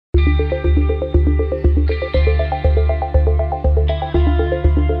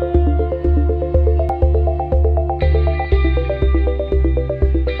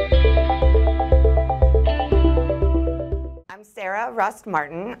Rust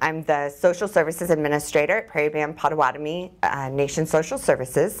Martin. I'm the Social Services Administrator at PBPN Potawatomi Nation Social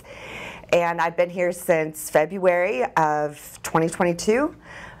Services. And I've been here since February of 2022.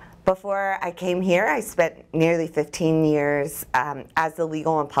 Before I came here, I spent nearly 15 years as the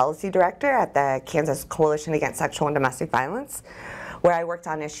Legal and Policy Director at the Kansas Coalition Against Sexual and Domestic Violence, where I worked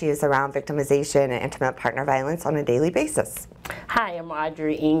on issues around victimization and intimate partner violence on a daily basis. Hi, I'm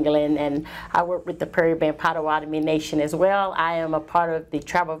Audrey England, and I work with the PBPN Potawatomi Nation as well. I am a part of the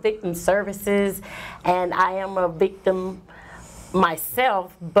Tribal Victim Services, and I am a victim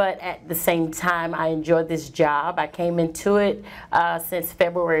myself, but at the same time I enjoy this job. I came into it since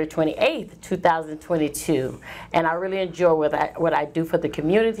February 28th, 2022, and I really enjoy what I do for the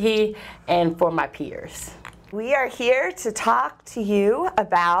community and for my peers. We are here to talk to you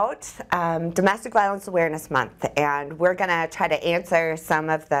about Domestic Violence Awareness Month, and we're going to try to answer some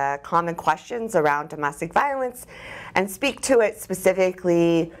of the common questions around domestic violence and speak to it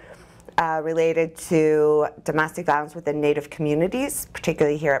specifically related to domestic violence within Native communities,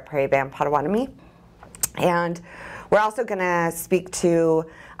 particularly here at PBPN Potawatomi. And we're also going to speak to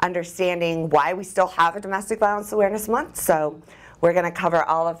understanding why we still have a Domestic Violence Awareness Month. So we're going to cover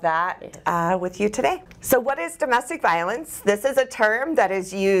all of that with you today. So what is domestic violence? This is a term that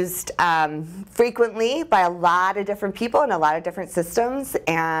is used frequently by a lot of different people in a lot of different systems.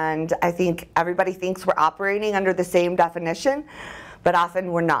 And I think everybody thinks we're operating under the same definition, but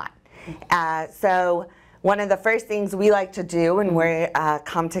often we're not. So one of the first things we like to do when we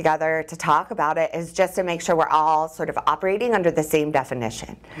come together to talk about it is just to make sure we're all sort of operating under the same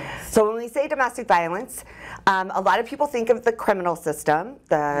definition. Yes. So when we say domestic violence, a lot of people think of the criminal system,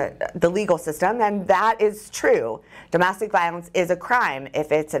 the legal system, and that is true. Domestic violence is a crime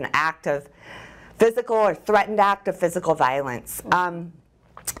if it's an act of physical or threatened act of physical violence.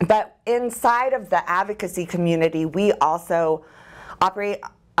 But inside of the advocacy community, we also operate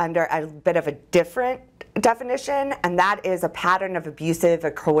under a bit of a different definition, and that is a pattern of abusive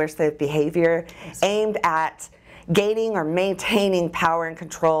or coercive behavior aimed at gaining or maintaining power and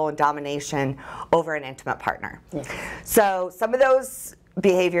control and domination over an intimate partner. Yes. So some of those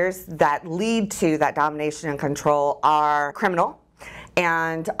behaviors that lead to that domination and control are criminal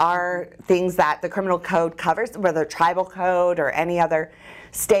and are things that the criminal code covers, whether tribal code or any other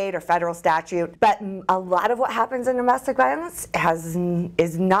state or federal statute. But a lot of what happens in domestic violence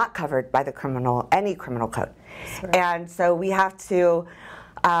is not covered by the any criminal code. Right. And so we have to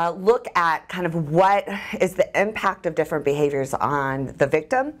look at kind of what is the impact of different behaviors on the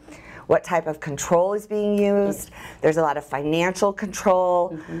victim, what type of control is being used. There's a lot of financial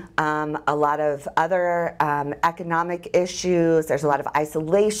control, a lot of other economic issues. There's a lot of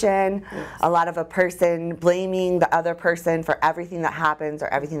isolation, a lot of a person blaming the other person for everything that happens or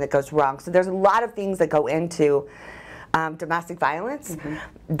everything that goes wrong. So there's a lot of things that go into domestic violence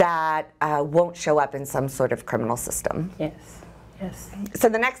that won't show up in some sort of criminal system. Yes. Yes. So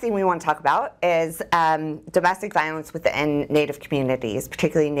the next thing we want to talk about is domestic violence within Native communities,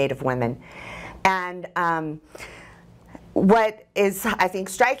 particularly Native women. And what is, I think,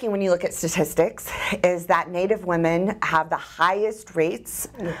 striking when you look at statistics is that Native women have the highest rates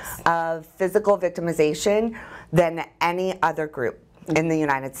of physical victimization than any other group in the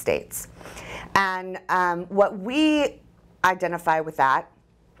United States. And what we identify with that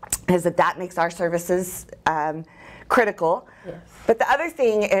is that makes our services critical. Yes. But the other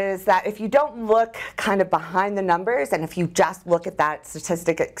thing is that if you don't look kind of behind the numbers, and if you just look at that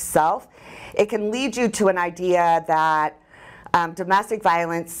statistic itself, it can lead you to an idea that domestic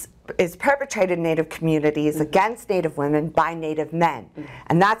violence is perpetrated in Native communities against Native women by Native men.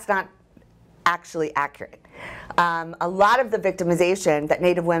 And that's not actually accurate. A lot of the victimization that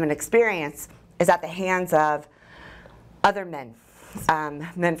Native women experience is at the hands of other men,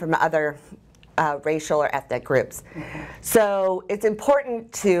 men from other racial or ethnic groups. So it's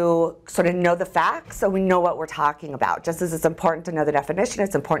important to sort of know the facts so we know what we're talking about. Just as it's important to know the definition,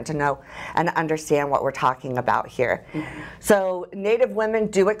 it's important to know and understand what we're talking about here. So Native women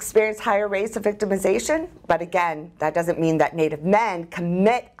do experience higher rates of victimization, but again, that doesn't mean that Native men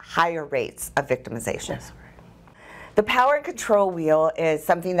commit higher rates of victimization. Yes. The power and control wheel is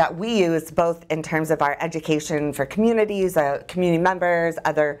something that we use both in terms of our education for communities, community members,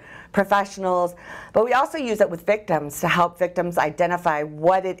 other professionals, but we also use it with victims to help victims identify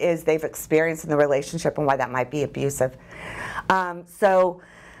what it is they've experienced in the relationship and why that might be abusive. The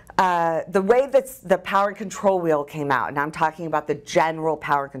way that the power and control wheel came out, and I'm talking about the general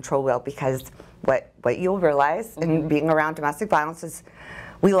power and control wheel because what you'll realize in being around domestic violence is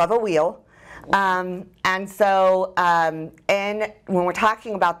we love a wheel. And when we're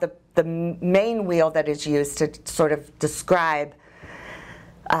talking about the main wheel that is used to sort of describe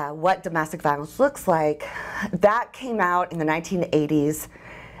what domestic violence looks like, that came out in the 1980s.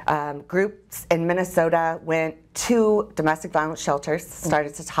 Groups in Minnesota went to domestic violence shelters,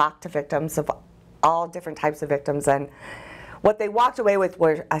 started to talk to victims of all different types of victims, and what they walked away with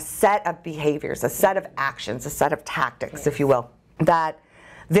were a set of behaviors, a set of actions, a set of tactics, if you will, that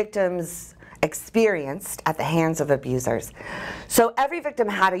victims experienced at the hands of abusers. So every victim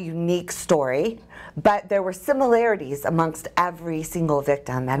had a unique story, but there were similarities amongst every single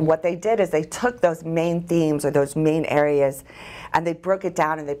victim. And what they did is they took those main themes or those main areas and they broke it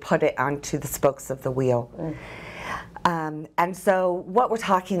down and they put it onto the spokes of the wheel. And so what we're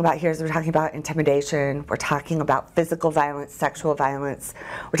talking about here is we're talking about intimidation, we're talking about physical violence, sexual violence,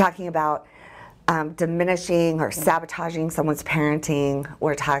 we're talking about diminishing or sabotaging someone's parenting.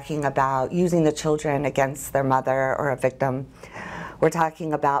 We're talking about using the children against their mother or a victim. We're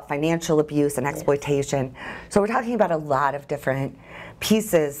talking about financial abuse and exploitation. So we're talking about a lot of different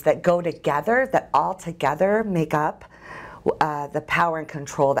pieces that go together, that all together make up the power and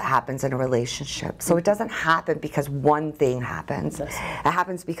control that happens in a relationship. So it doesn't happen because one thing happens. It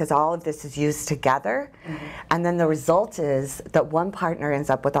happens because all of this is used together, and then the result is that one partner ends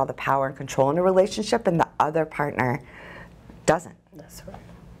up with all the power and control in a relationship and the other partner doesn't. That's right.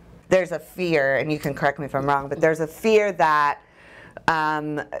 There's a fear, and you can correct me if I'm wrong, but there's a fear that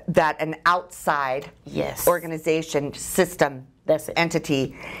that an outside organization, system,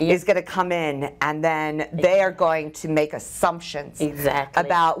 entity is going to come in, and then they are going to make assumptions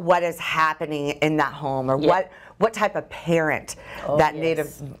about what is happening in that home, or what type of parent that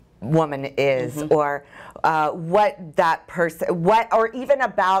Native woman is, or what that person, or even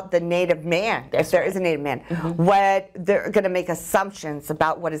about the Native man, if there is a Native man, what they're going to make assumptions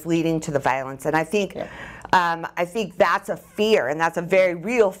about what is leading to the violence. And I think that's a fear, and that's a very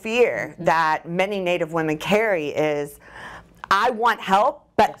real fear that many Native women carry is, I want help,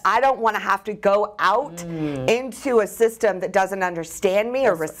 but I don't want to have to go out into a system that doesn't understand me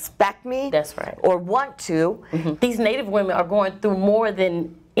or respect me or want to. These Native women are going through more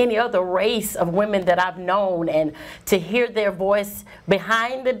than any other race of women that I've known, and to hear their voice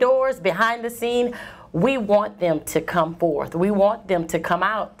behind the doors, behind the scene, we want them to come forth. We want them to come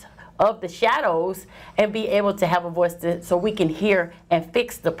out of the shadows and be able to have a voice so we can hear and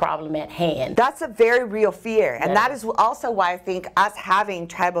fix the problem at hand. That's a very real fear, and that is also why I think us having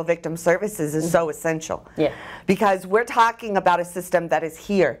Tribal Victim Services is so essential. Because we're talking about a system that is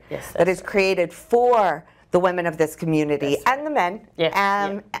here, that is created for the women of this community and the men,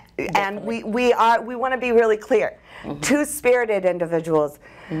 and we want to be really clear. Two-spirited individuals,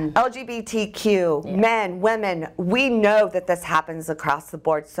 LGBTQ, men, women, we know that this happens across the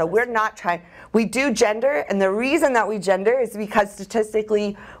board. So we're not trying, we do gender, and the reason that we gender is because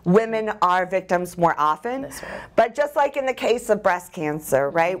statistically women are victims more often. But just like in the case of breast cancer,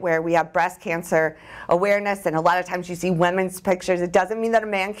 right, where we have breast cancer awareness, and a lot of times you see women's pictures, it doesn't mean that a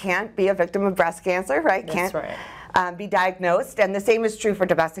man can't be a victim of breast cancer, right? Can't be diagnosed, and the same is true for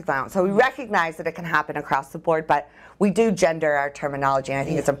domestic violence. So we recognize that it can happen across the board, but we do gender our terminology, and I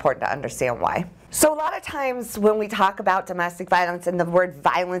think it's important to understand why. So a lot of times when we talk about domestic violence, and the word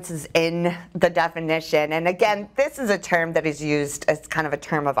violence is in the definition, and again, this is a term that is used as kind of a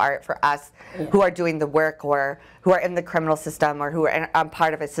term of art for us who are doing the work, or who are in the criminal system, or who are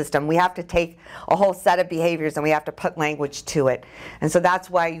part of a system. We have to take a whole set of behaviors and we have to put language to it. And so that's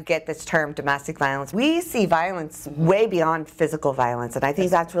why you get this term domestic violence. We see violence way beyond physical violence, and I think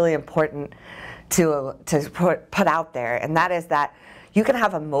that's really important to put out there, and that is that you can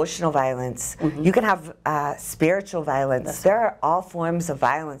have emotional violence, you can have spiritual violence. There are all forms of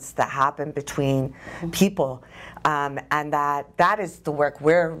violence that happen between people, and that is the work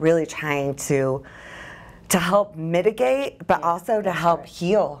we're really trying to help mitigate, but also to help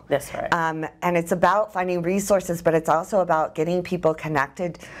heal. And it's about finding resources, but it's also about getting people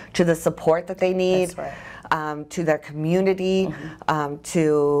connected to the support that they need, to their community,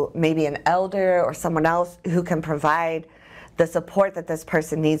 to maybe an elder or someone else who can provide the support that this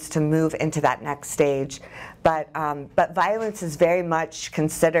person needs to move into that next stage. But violence is very much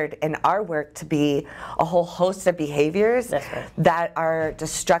considered in our work to be a whole host of behaviors that are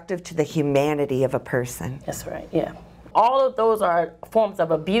destructive to the humanity of a person. All of those are forms of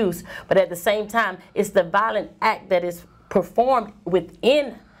abuse, but at the same time, it's the violent act that is performed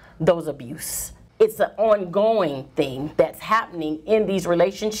within those abuse. It's an ongoing thing that's happening in these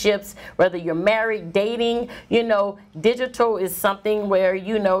relationships, whether you're married, dating. You know, digital is something where,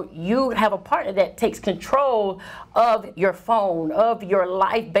 you know, you have a partner that takes control of your phone, of your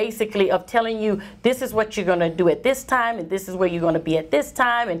life, basically, of telling you this is what you're going to do at this time, and this is where you're going to be at this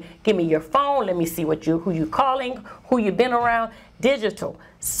time, and give me your phone, let me see who you're calling, who you've been around. digital,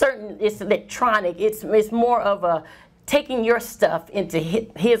 it's electronic, it's more of a taking your stuff into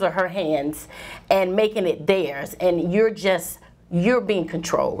his or her hands and making it theirs, and you're being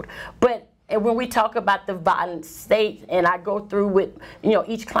controlled. But and when we talk about the violent state, and I go through with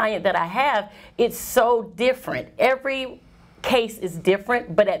each client that I have, it's so different. Every case is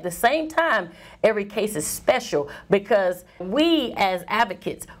different, but at the same time, every case is special, because we as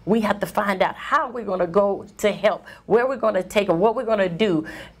advocates, we have to find out how we're going to go to help, where we're going to take them, what we're going to do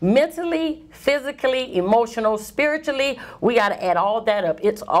mentally, physically, emotional, spiritually. We got to add all that up.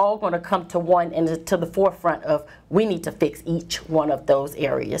 It's all going to come to one and to the forefront of we need to fix each one of those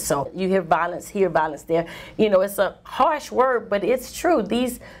areas. So you hear violence here, violence there. It's a harsh word, but it's true.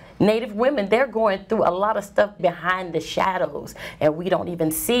 These Native women, they're going through a lot of stuff behind the shadows, and we don't even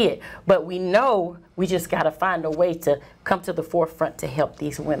see it. But we know we just got to find a way to come to the forefront to help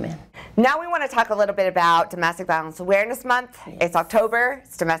these women. Now we want to talk a little bit about Domestic Violence Awareness Month. Yes. It's October.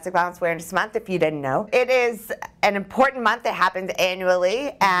 It's Domestic Violence Awareness Month, if you didn't know. It is an important month that happens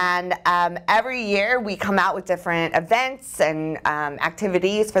annually, and every year we come out with different events and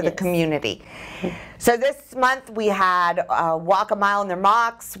activities for the community. So this month we had Walk a Mile in Their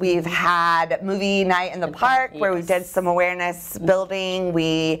Mocks. We've had Movie Night in the Park, where we did some awareness building.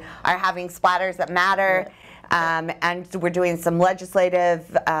 We are having Splatters That Matter. And we're doing some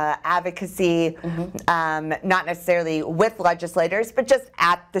legislative advocacy, not necessarily with legislators, but just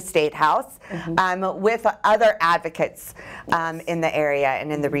at the State House with other advocates in the area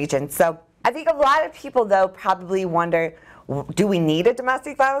and in the region. So I think a lot of people, though, probably wonder, do we need a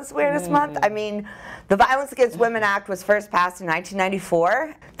Domestic Violence Awareness Month? I mean, the Violence Against Women Act was first passed in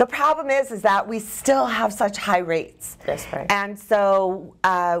 1994. The problem is that we still have such high rates. That's right. And so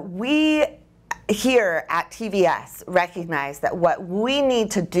we here at TVS recognize that what we need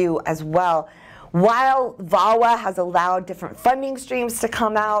to do as well, while VAWA has allowed different funding streams to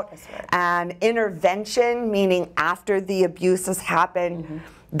come out, and intervention, meaning after the abuse has happened,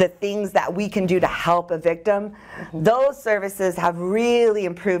 the things that we can do to help a victim, those services have really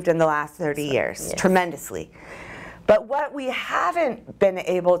improved in the last 30 years, tremendously. But what we haven't been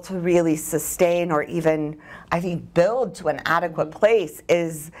able to really sustain or even, I think, build to an adequate place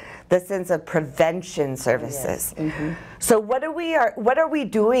is the sense of prevention services. So what are we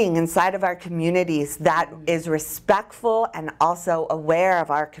doing inside of our communities that is respectful and also aware of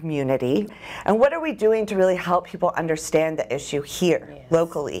our community? And what are we doing to really help people understand the issue here,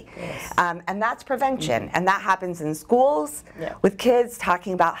 locally? And that's prevention. And that happens in schools, with kids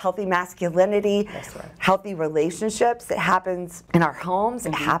talking about healthy masculinity, healthy relationships. It happens in our homes.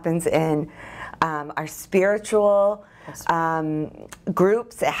 It happens in our spiritual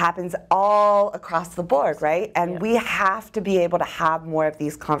groups. It happens all across the board, right? And we have to be able to have more of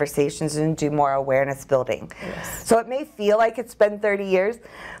these conversations and do more awareness building. So it may feel like it's been 30 years,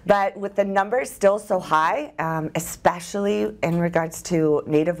 but with the numbers still so high, especially in regards to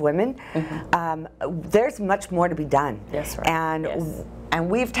Native women, there's much more to be done. And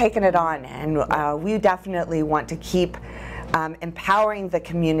we've taken it on, and we definitely want to keep empowering the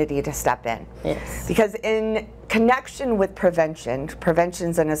community to step in. Because in connection with prevention,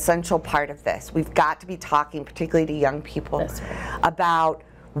 prevention's an essential part of this. We've got to be talking, particularly to young people, about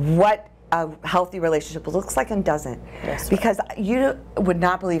what a healthy relationship looks like and doesn't. Because you would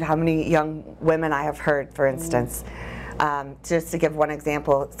not believe how many young women I have heard, for instance, just to give one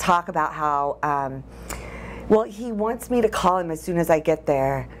example, talk about how, well, he wants me to call him as soon as I get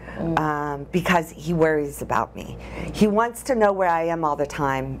there, because he worries about me. He wants to know where I am all the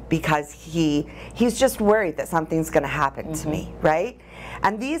time because he's just worried that something's going to happen to me, right?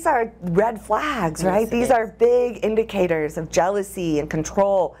 And these are red flags, right? These are big indicators of jealousy and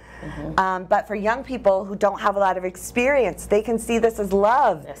control. But for young people who don't have a lot of experience, they can see this as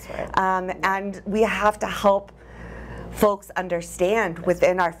love. And we have to help folks understand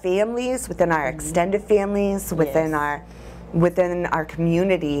within our families, within our extended families, within our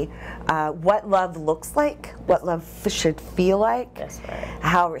community, what love looks like, what love should feel like,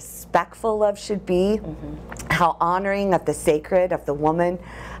 how respectful love should be, how honoring of the sacred of the woman,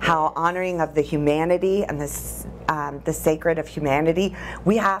 how honoring of the humanity and the sacred of humanity.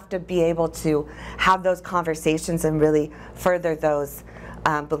 We have to be able to have those conversations and really further those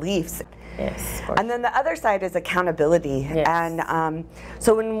beliefs. And then the other side is accountability. And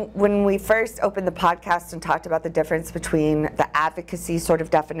so when we first opened the podcast and talked about the difference between the advocacy sort of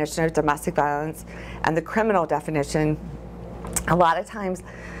definition of domestic violence and the criminal definition, a lot of times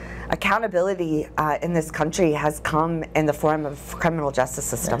accountability in this country has come in the form of criminal justice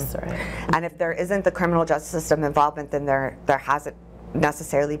system. And if there isn't the criminal justice system involvement, then there hasn't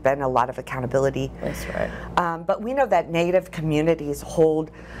necessarily been a lot of accountability. That's right. But we know that Native communities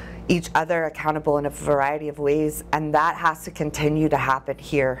hold each other accountable in a variety of ways, and that has to continue to happen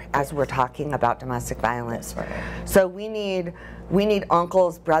here as we're talking about domestic violence. That's right. So we need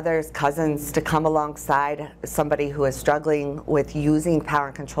uncles, brothers, cousins to come alongside somebody who is struggling with using power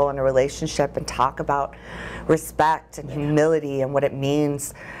and control in a relationship and talk about respect and humility and what it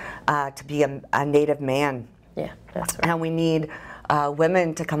means to be a Native man. Yeah, that's right. And we need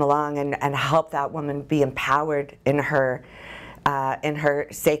women to come along and help that woman be empowered in her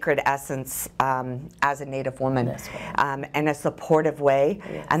sacred essence as a Native woman, in a supportive way.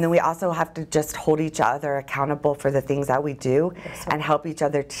 Yes. And then we also have to just hold each other accountable for the things that we do, and help each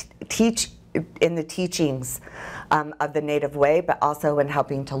other teach in the teachings of the Native way, but also in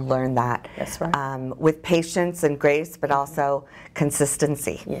helping to learn that with patience and grace, but also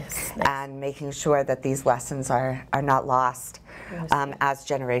consistency. Yes. And making sure that these lessons are not lost as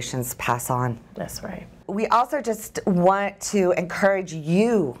generations pass on. That's right. We also just want to encourage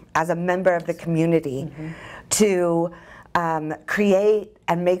you as a member of the community to create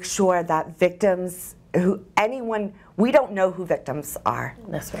and make sure that victims, we don't know who victims are.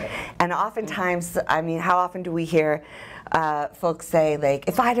 That's right. And oftentimes, I mean, how often do we hear folks say, like,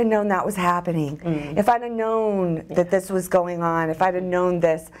 if I'd have known that was happening, if I'd have known that this was going on, if I'd have known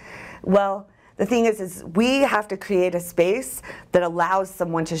this. Well, the thing is we have to create a space that allows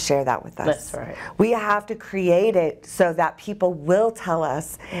someone to share that with us. That's right. We have to create it so that people will tell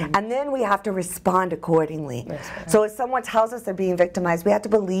us, and then we have to respond accordingly. That's right. So if someone tells us they're being victimized, we have to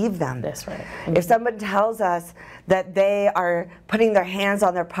believe them. That's right. If someone tells us that they are putting their hands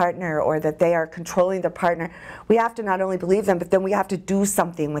on their partner or that they are controlling their partner, we have to not only believe them, but then we have to do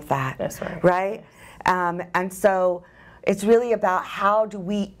something with that. That's right. Right? And so it's really about how do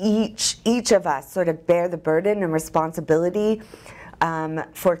we each of us sort of bear the burden and responsibility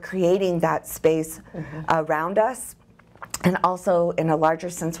for creating that space around us, and also in a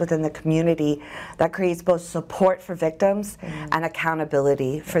larger sense within the community that creates both support for victims and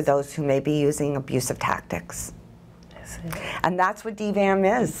accountability for those who may be using abusive tactics. And that's what DVAM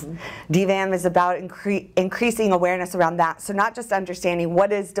is. DVAM is about increasing awareness around that. So not just understanding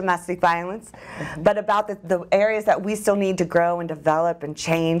what is domestic violence, but about the areas that we still need to grow and develop and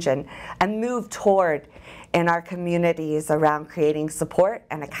change and move toward in our communities around creating support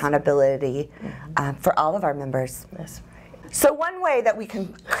and accountability for all of our members. That's right. So one way that we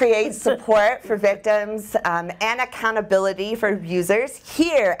can create support for victims and accountability for abusers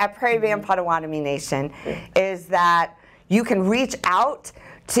here at PBPN Potawatomi Nation is that you can reach out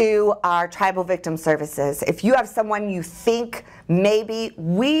to our Tribal Victim Services. If you have someone you think maybe,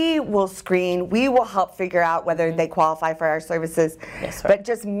 we will screen, we will help figure out whether they qualify for our services. Yes, but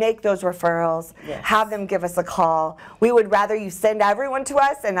just make those referrals, have them give us a call. We would rather you send everyone to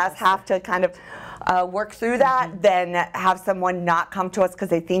us and us have to kind of work through that than have someone not come to us because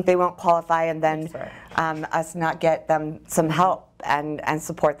they think they won't qualify, and then us not get them some help and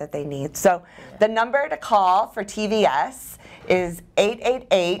support that they need. So the number to call for TVS is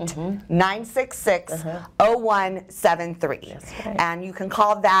 888-966-0173. And you can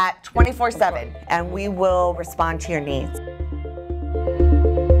call that 24/7 and we will respond to your needs.